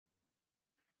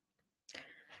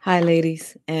Hi,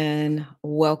 ladies, and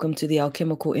welcome to the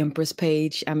Alchemical Empress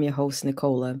page. I'm your host,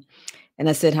 Nicola. And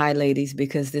I said hi, ladies,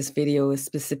 because this video is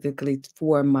specifically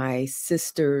for my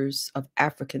sisters of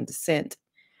African descent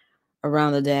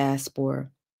around the diaspora.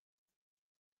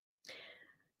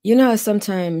 You know how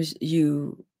sometimes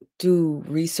you do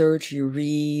research, you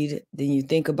read, then you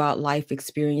think about life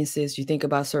experiences, you think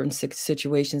about certain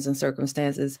situations and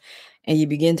circumstances, and you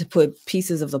begin to put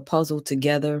pieces of the puzzle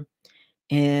together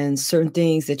and certain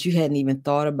things that you hadn't even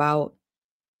thought about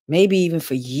maybe even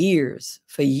for years,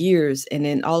 and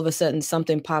then all of a sudden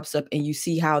something pops up and you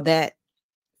see how that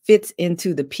fits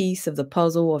into the piece of the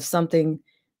puzzle of something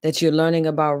that you're learning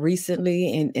about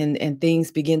recently, and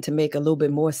things begin to make a little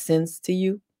bit more sense to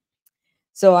you.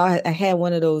 So I had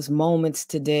one of those moments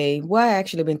today. Well, I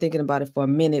actually been thinking about it for a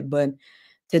minute, but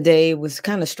today was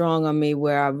kind of strong on me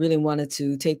where I really wanted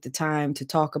to take the time to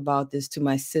talk about this to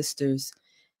my sisters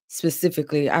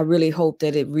specifically. I really hope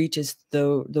that it reaches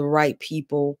the right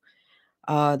people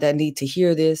that need to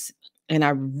hear this. And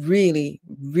I really,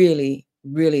 really,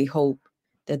 really hope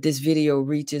that this video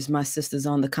reaches my sisters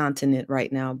on the continent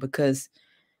right now because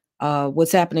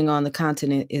what's happening on the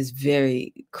continent is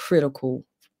very critical.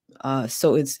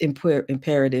 So it's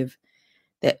imperative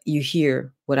that you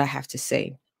hear what I have to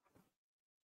say.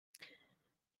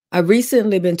 I've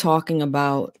recently been talking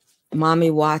about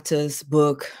Mami Wata's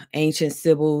book, Ancient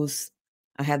Sibyls.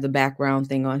 I have the background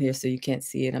thing on here so you can't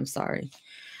see it. I'm sorry.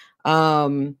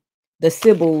 um, the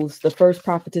Sibyls, the first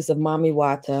prophetess of Mami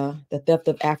Wata, the theft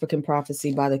of African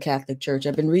prophecy by the Catholic Church.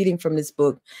 I've been reading from this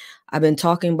book. I've been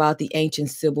talking about the ancient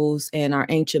Sibyls and our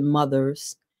ancient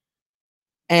mothers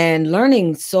and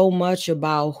learning so much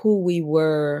about who we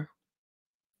were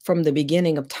from the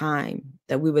beginning of time,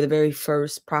 that we were the very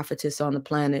first prophetess on the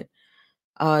planet,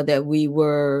 that we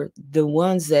were the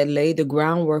ones that laid the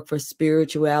groundwork for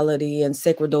spirituality and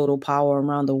sacerdotal power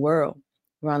around the world,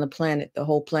 around the planet, the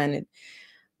whole planet.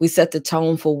 We set the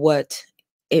tone for what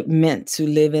it meant to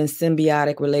live in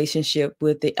symbiotic relationship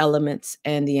with the elements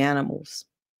and the animals.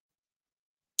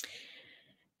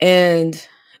 And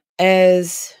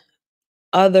as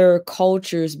other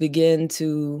cultures begin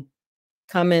to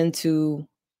come into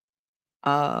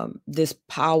this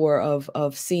power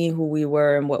of seeing who we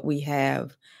were and what we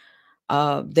have,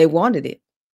 they wanted it.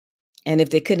 And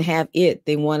if they couldn't have it,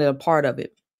 they wanted a part of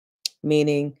it,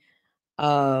 meaning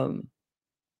um,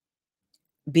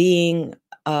 being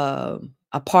a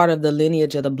part of the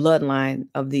lineage of the bloodline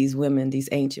of these women, these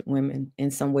ancient women,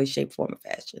 in some way, shape, form, or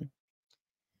fashion.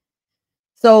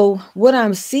 So what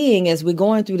I'm seeing as we're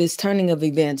going through this turning of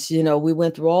events, we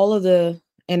went through all of the,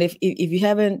 and if you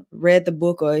haven't read the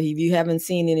book or if you haven't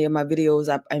seen any of my videos,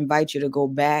 I invite you to go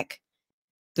back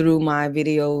through my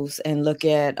videos and look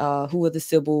at who are the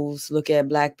Sibyls, look at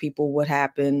Black people, what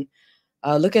happened,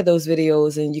 look at those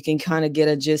videos, and you can kind of get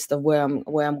a gist of where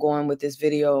I'm going with this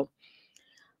video.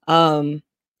 Before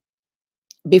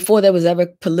there was ever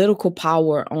political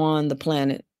power on the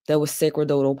planet, there was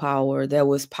sacerdotal power, there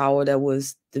was power, that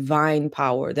was divine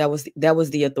power, that was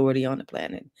the authority on the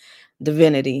planet,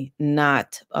 divinity,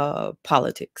 not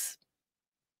politics.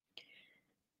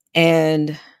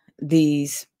 And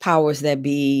these powers that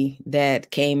be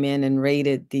that came in and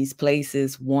raided these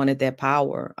places wanted that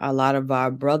power. A lot of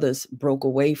our brothers broke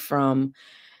away from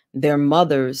their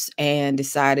mothers and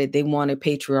decided they wanted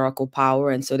patriarchal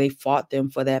power, and so they fought them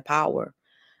for that power.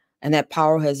 And that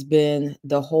power has been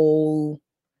the whole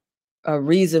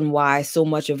reason why so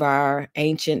much of our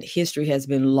ancient history has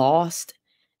been lost,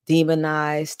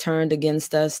 demonized, turned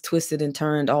against us, twisted and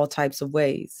turned all types of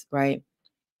ways, right?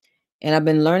 And I've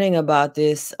been learning about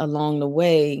this along the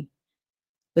way.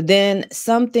 But then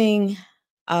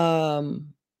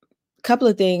couple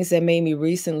of things that made me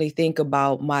recently think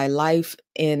about my life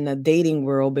in the dating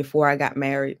world before I got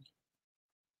married.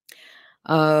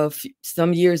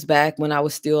 Some years back when I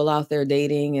was still out there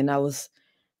dating and I was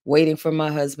waiting for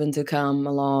my husband to come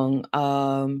along,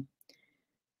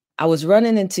 I was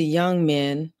running into young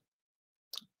men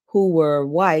who were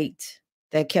white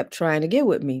that kept trying to get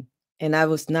with me, and I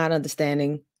was not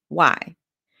understanding why.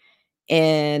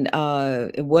 And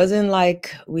it wasn't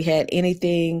like we had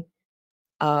anything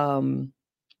um,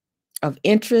 of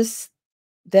interest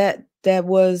that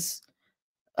was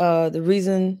the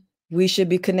reason we should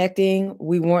be connecting.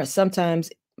 We weren't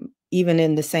sometimes even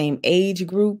in the same age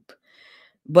group,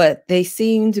 but they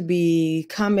seemed to be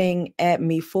coming at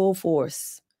me full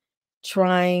force,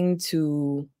 trying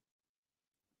to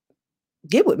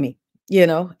get with me,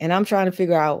 and I'm trying to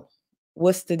figure out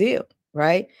what's the deal,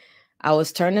 right? I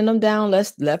was turning them down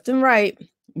left and right,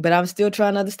 but I'm still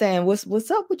trying to understand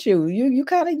what's up with you. You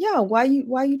kind of young. Why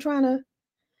you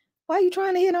Why are you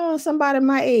trying to hit on somebody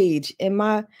my age and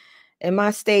my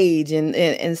stage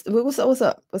what's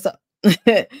up? What's up?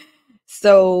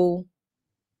 So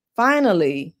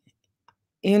finally,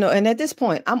 and at this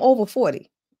point, I'm over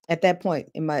 40 at that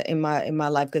point in my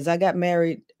life because I got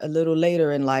married a little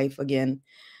later in life again.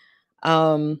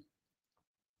 Um,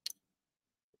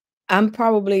 I'm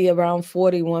probably around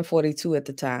 41, 42 at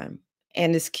the time.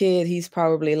 And this kid, he's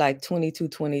probably like 22,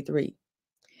 23.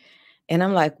 And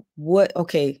I'm like, what?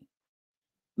 Okay,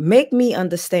 make me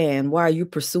understand why are you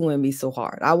pursuing me so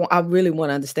hard? I really want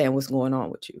to understand what's going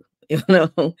on with you. You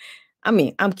know, I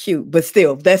mean, I'm cute, but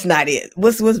still, that's not it.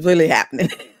 What's really happening?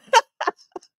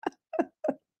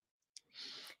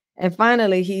 And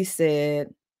finally, he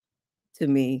said to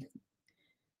me,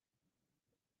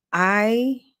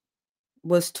 I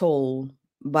was told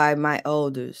by my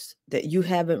elders that you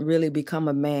haven't really become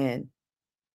a man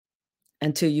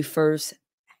until you first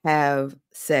have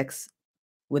sex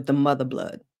with the mother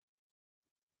blood.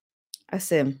 I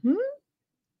said, hmm?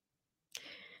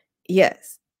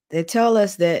 Yes. They tell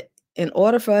us that in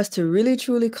order for us to really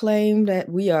truly claim that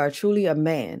we are truly a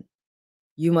man,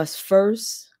 you must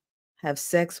first have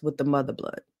sex with the mother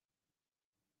blood.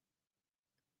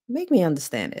 Make me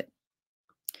understand it.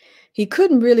 He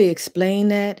couldn't really explain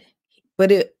that,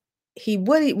 but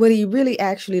what he really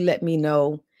actually let me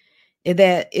know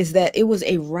is that it was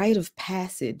a rite of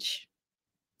passage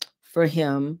for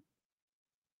him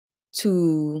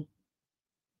to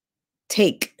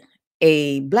take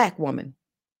a black woman.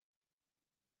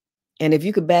 And if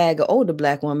you could bag an older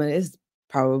black woman, it's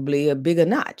probably a bigger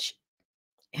notch.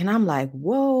 And I'm like,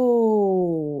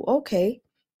 whoa, okay.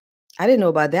 I didn't know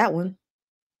about that one.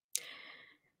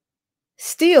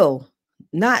 Still,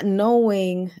 not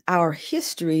knowing our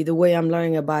history the way I'm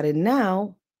learning about it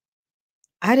now,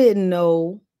 I didn't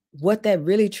know what that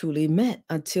really truly meant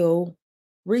until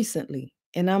recently.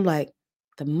 And I'm like,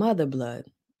 the mother blood.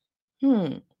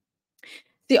 Hmm.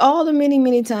 See, all the many,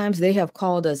 many times they have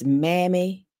called us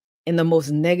mammy in the most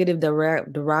negative,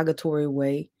 derogatory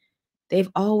way,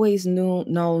 they've always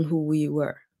known who we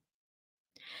were.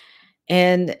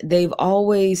 And they've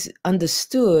always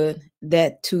understood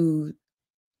that to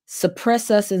suppress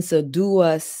us and subdue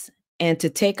us and to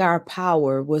take our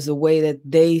power was a way that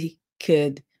they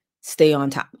could stay on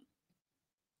top.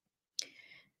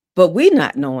 But we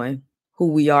not knowing who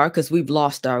we are because we've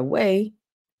lost our way,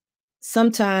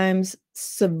 sometimes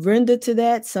surrender to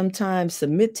that, sometimes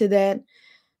submit to that,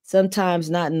 sometimes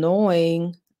not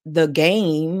knowing the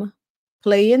game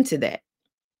play into that.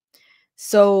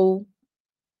 So,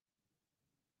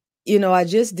 I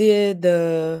just did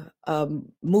the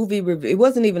movie review. It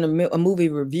wasn't even a movie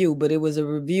review, but it was a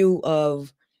review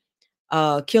of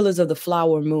Killers of the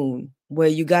Flower Moon, where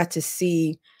you got to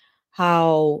see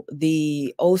how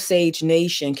the Osage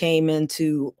Nation came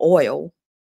into oil.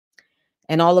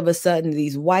 And all of a sudden,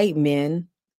 these white men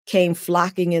came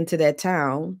flocking into that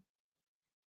town.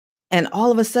 And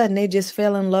all of a sudden, they just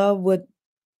fell in love with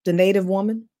the native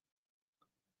woman,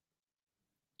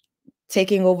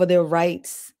 taking over their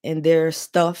rights and their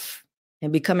stuff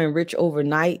and becoming rich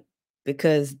overnight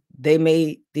because they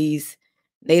made these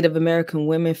Native American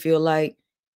women feel like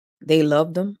they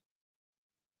loved them.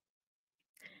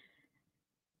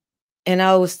 And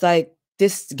I was like,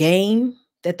 this game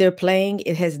that they're playing,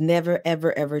 it has never,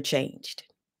 ever, ever changed.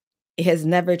 It has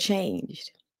never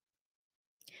changed.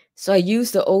 So I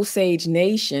used the Osage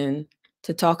Nation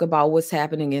to talk about what's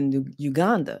happening in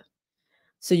Uganda.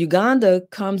 So Uganda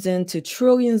comes into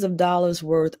trillions of dollars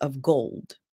worth of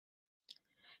gold.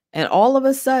 And all of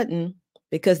a sudden,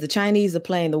 because the Chinese are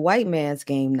playing the white man's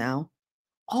game now,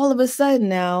 all of a sudden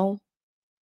now,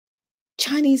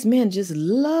 Chinese men just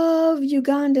love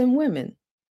Ugandan women.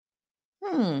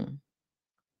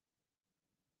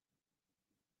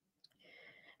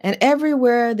 And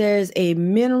everywhere there's a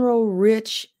mineral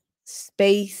rich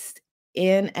space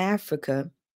in Africa,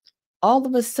 all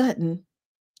of a sudden,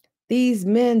 these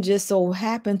men just so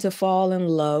happen to fall in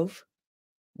love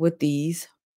with these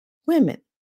women.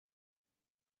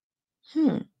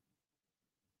 Hmm.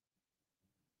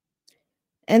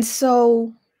 And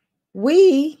so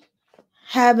we,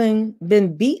 having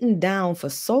been beaten down for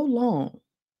so long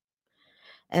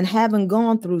and having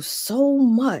gone through so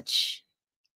much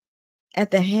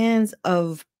at the hands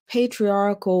of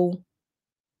patriarchal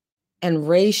and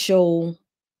racial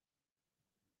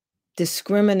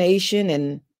discrimination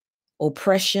and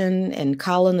oppression and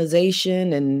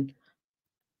colonization and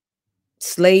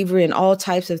slavery and all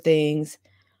types of things,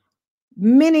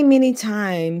 many, many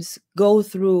times go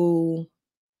through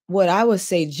what I would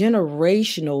say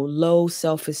generational low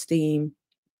self-esteem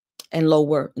and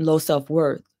low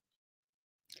self-worth.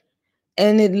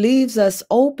 And it leaves us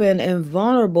open and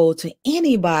vulnerable to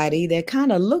anybody that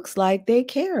kind of looks like they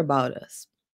care about us.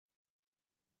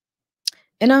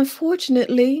 And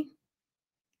unfortunately,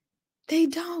 they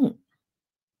don't.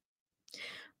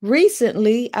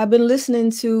 Recently, I've been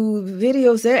listening to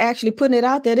videos, they're actually putting it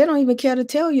out there. They don't even care to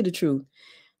tell you the truth.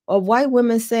 Of white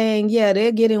women saying, yeah,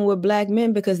 they're getting with black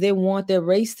men because they want their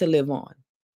race to live on.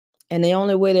 And the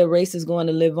only way their race is going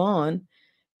to live on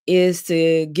is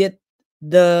to get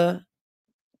the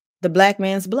black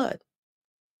man's blood.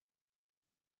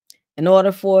 In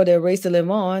order for their race to live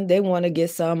on, they want to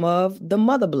get some of the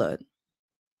mother blood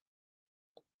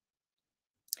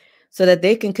so that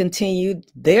they can continue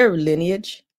their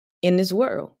lineage in this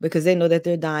world because they know that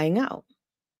they're dying out.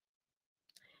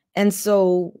 And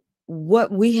so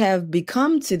what we have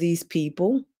become to these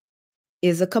people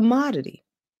is a commodity.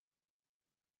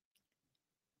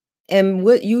 And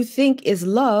what you think is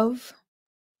love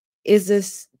is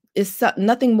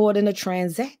nothing more than a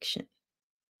transaction.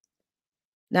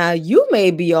 Now, you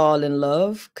may be all in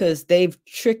love because they've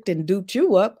tricked and duped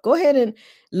you up. Go ahead and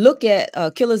look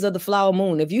at Killers of the Flower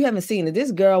Moon. If you haven't seen it,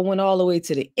 this girl went all the way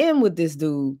to the end with this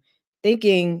dude,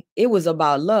 thinking it was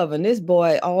about love. And this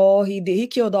boy, all he did, he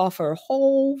killed off her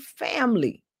whole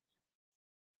family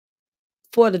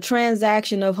for the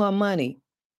transaction of her money.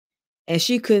 And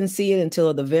she couldn't see it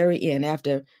until the very end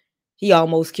after he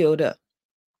almost killed her.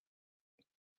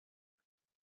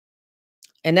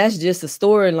 And that's just a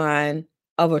storyline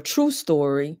of a true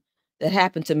story that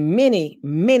happened to many,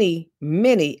 many,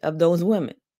 many of those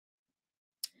women.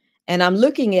 And I'm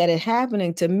looking at it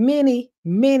happening to many,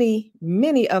 many,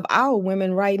 many of our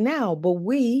women right now, but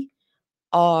we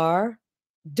are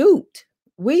duped.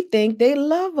 We think they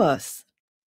love us.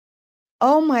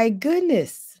 Oh my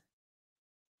goodness.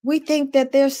 We think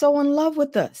that they're so in love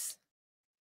with us.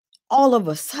 All of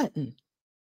a sudden.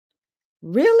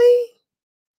 Really?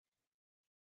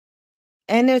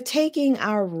 And they're taking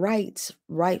our rights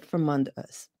right from under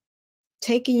us.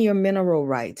 Taking your mineral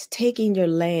rights, taking your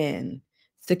land,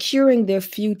 securing their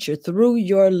future through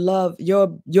your love,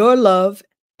 your love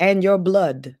and your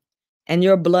blood and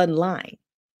your bloodline.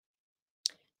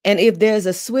 And if there's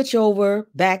a switch over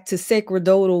back to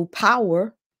sacerdotal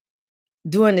power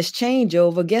during this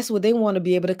changeover, guess what they want to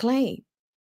be able to claim?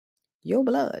 Your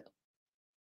blood.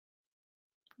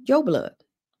 Your blood.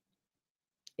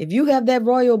 If you have that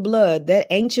royal blood, that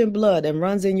ancient blood that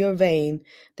runs in your vein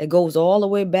that goes all the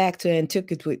way back to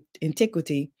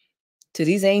antiquity to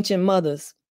these ancient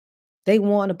mothers, they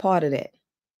want a part of that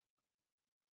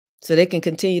so they can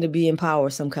continue to be in power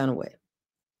some kind of way.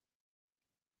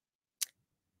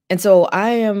 And so I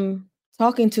am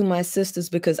talking to my sisters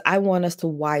because I want us to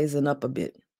wisen up a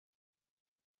bit.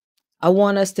 I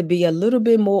want us to be a little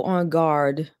bit more on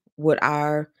guard with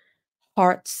our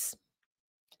hearts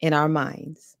and our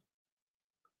minds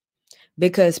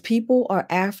because people are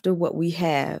after what we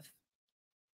have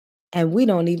and we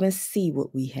don't even see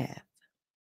what we have.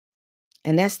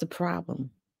 And that's the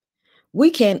problem. We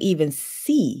can't even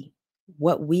see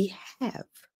what we have,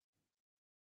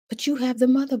 but you have the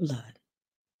mother blood.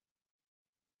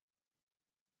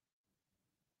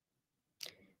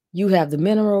 You have the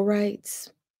mineral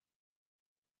rights.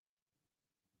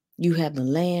 You have the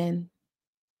land.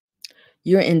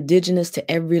 You're indigenous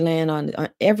to every land on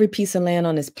every piece of land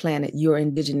on this planet. You're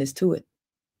indigenous to it.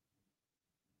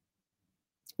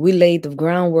 We laid the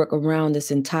groundwork around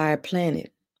this entire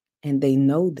planet, and they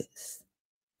know this.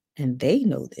 And they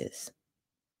know this.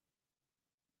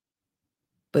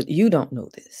 But you don't know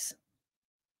this.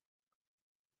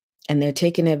 And they're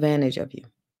taking advantage of you.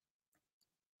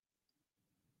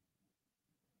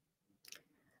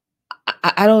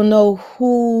 I don't know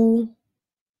who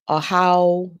or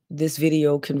how this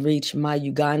video can reach my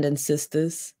Ugandan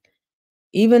sisters.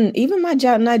 Even my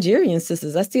Nigerian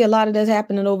sisters. I see a lot of that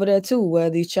happening over there too, where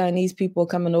these Chinese people are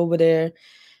coming over there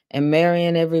and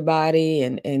marrying everybody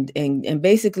and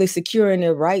basically securing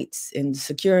their rights and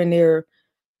securing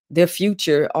their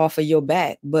future off of your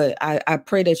back. But I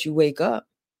pray that you wake up.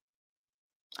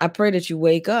 I pray that you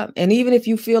wake up. And even if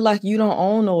you feel like you don't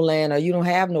own no land or you don't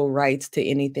have no rights to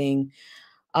anything,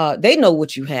 they know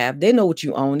what you have. They know what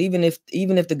you own. Even if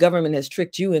the government has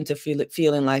tricked you into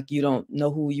feeling like you don't know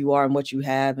who you are and what you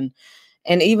have, and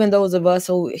even those of us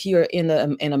who here in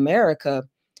America,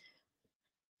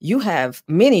 you have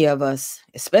many of us,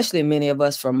 especially many of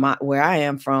us from where I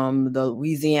am from, the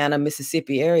Louisiana,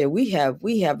 Mississippi area. We have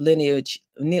lineage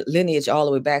all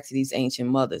the way back to these ancient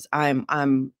mothers. I'm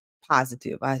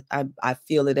positive. I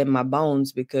feel it in my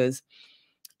bones because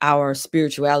our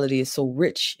spirituality is so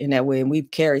rich in that way, and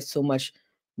we've carried so much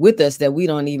with us that we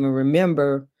don't even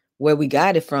remember where we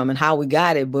got it from and how we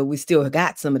got it, but we still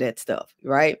got some of that stuff,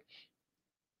 right?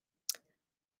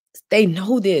 They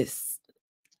know this.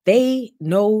 They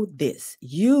know this.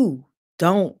 You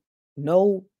don't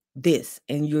know this,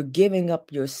 and you're giving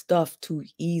up your stuff too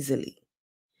easily.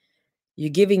 You're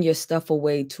giving your stuff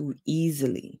away too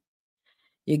easily.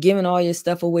 You're giving all your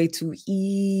stuff away too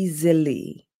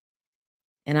easily.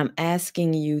 And I'm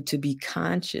asking you to be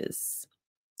conscious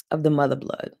of the mother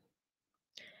blood.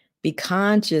 Be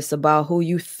conscious about who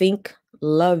you think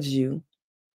loves you,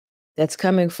 that's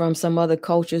coming from some other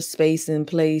culture, space, and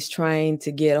place, trying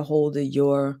to get a hold of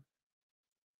your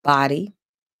body,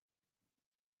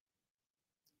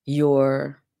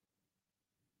 your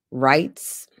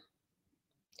rights,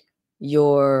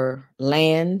 your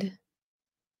land,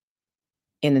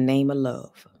 in the name of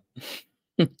love.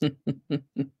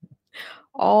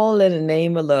 All in the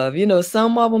name of love. You know,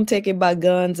 some of them take it by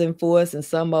guns and force, and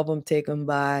some of them take them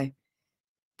by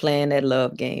playing that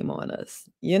love game on us.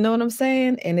 You know what I'm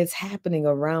saying? And it's happening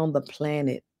around the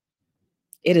planet.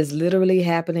 It is literally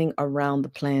happening around the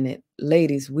planet.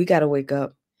 Ladies, we got to wake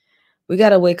up. We got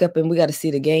to wake up and we got to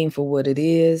see the game for what it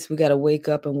is. We got to wake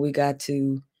up and we got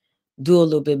to do a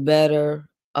little bit better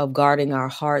of guarding our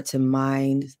hearts and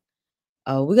minds.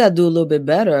 We got to do a little bit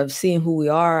better of seeing who we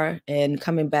are and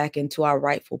coming back into our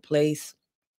rightful place,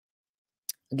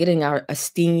 getting our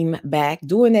esteem back,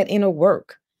 doing that inner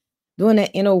work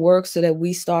so that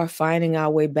we start finding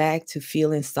our way back to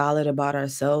feeling solid about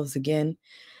ourselves again,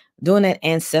 doing that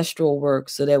ancestral work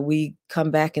so that we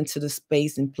come back into the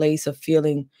space and place of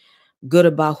feeling good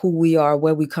about who we are,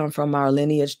 where we come from, our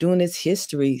lineage, doing this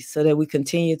history so that we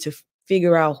continue to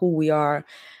figure out who we are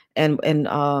and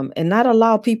not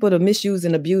allow people to misuse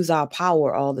and abuse our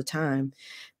power all the time,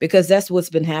 because that's what's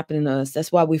been happening to us. That's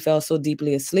why we fell so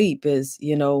deeply asleep is,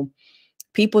 you know,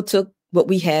 people took what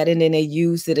we had and then they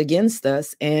used it against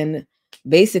us and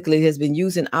basically has been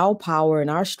using our power and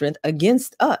our strength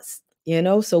against us, you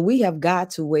know? So we have got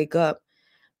to wake up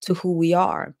to who we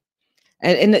are.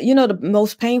 And you know, the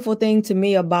most painful thing to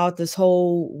me about this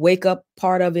whole wake up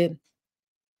part of it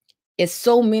is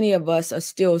so many of us are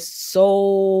still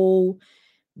so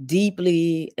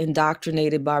deeply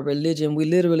indoctrinated by religion. We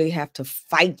literally have to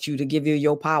fight you to give you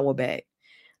your power back.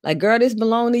 Like, girl, this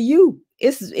belong to you.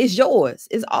 It's yours.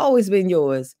 It's always been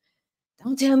yours.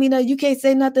 Don't tell me that you can't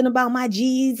say nothing about my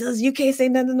Jesus. You can't say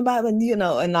nothing about, you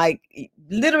know, and like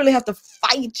literally have to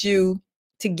fight you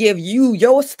to give you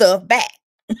your stuff back.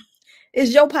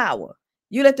 It's your power.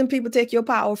 You let them people take your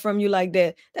power from you like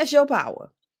that. That's your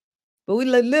power. But we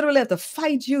literally have to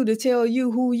fight you to tell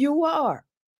you who you are.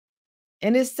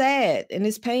 And it's sad and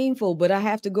it's painful, but I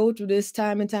have to go through this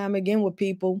time and time again with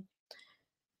people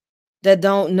that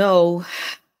don't know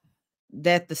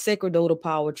that the sacred total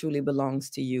power truly belongs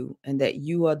to you and that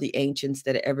you are the ancients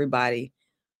that everybody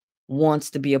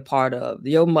wants to be a part of.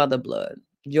 Your mother blood,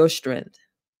 your strength,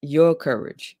 your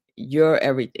courage, your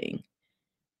everything.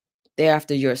 They're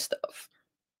after your stuff.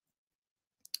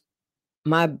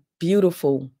 My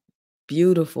beautiful,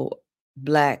 beautiful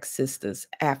Black sisters,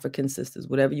 African sisters,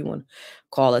 whatever you want to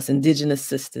call us, indigenous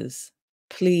sisters,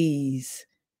 please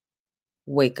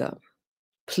wake up.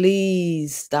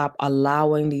 Please stop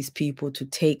allowing these people to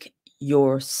take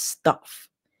your stuff.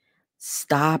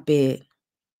 Stop it.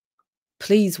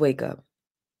 Please wake up.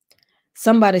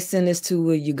 Somebody send this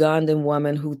to a Ugandan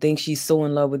woman who thinks she's so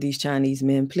in love with these Chinese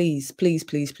men. Please, please,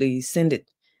 please, please send it.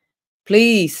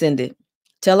 Please send it.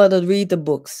 Tell her to read the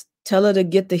books. Tell her to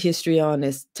get the history on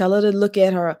this. Tell her to look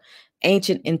at her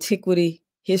ancient antiquity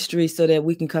history so that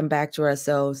we can come back to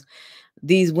ourselves.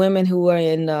 These women who are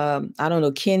in, I don't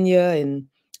know, Kenya and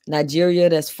Nigeria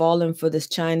that's fallen for this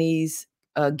Chinese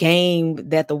game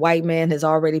that the white man has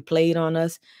already played on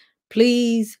us.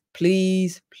 Please,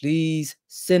 please, please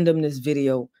send them this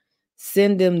video.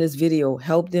 Send them this video.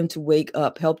 Help them to wake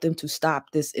up. Help them to stop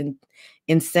this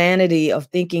insanity of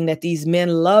thinking that these men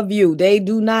love you. They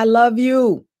do not love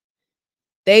you.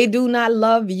 They do not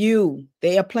love you.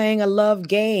 They are playing a love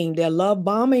game. They're love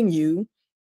bombing you.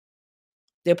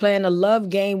 They're playing a love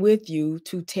game with you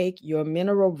to take your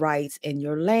mineral rights and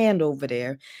your land over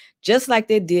there, just like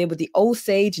they did with the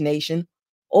Osage Nation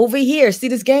over here. See,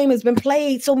 this game has been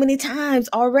played so many times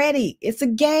already. It's a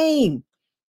game.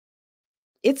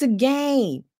 It's a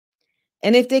game.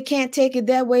 And if they can't take it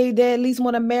that way, they at least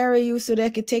want to marry you so they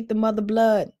can take the mother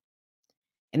blood.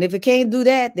 And if it can't do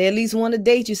that, they at least want to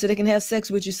date you so they can have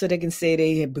sex with you so they can say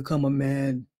they have become a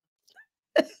man.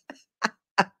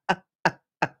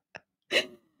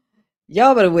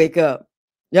 Y'all better wake up.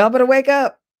 Y'all better wake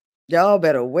up. Y'all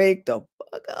better wake the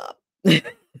fuck up.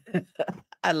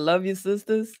 I love you,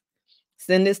 sisters.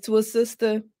 Send this to a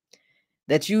sister.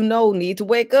 that you know need to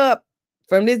wake up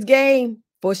from this game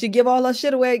before she give all her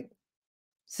shit away.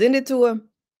 Send it to her.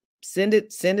 Send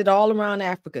it all around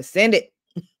Africa. Send it.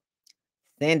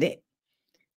 Send it.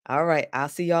 All right. I'll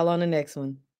see y'all on the next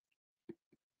one.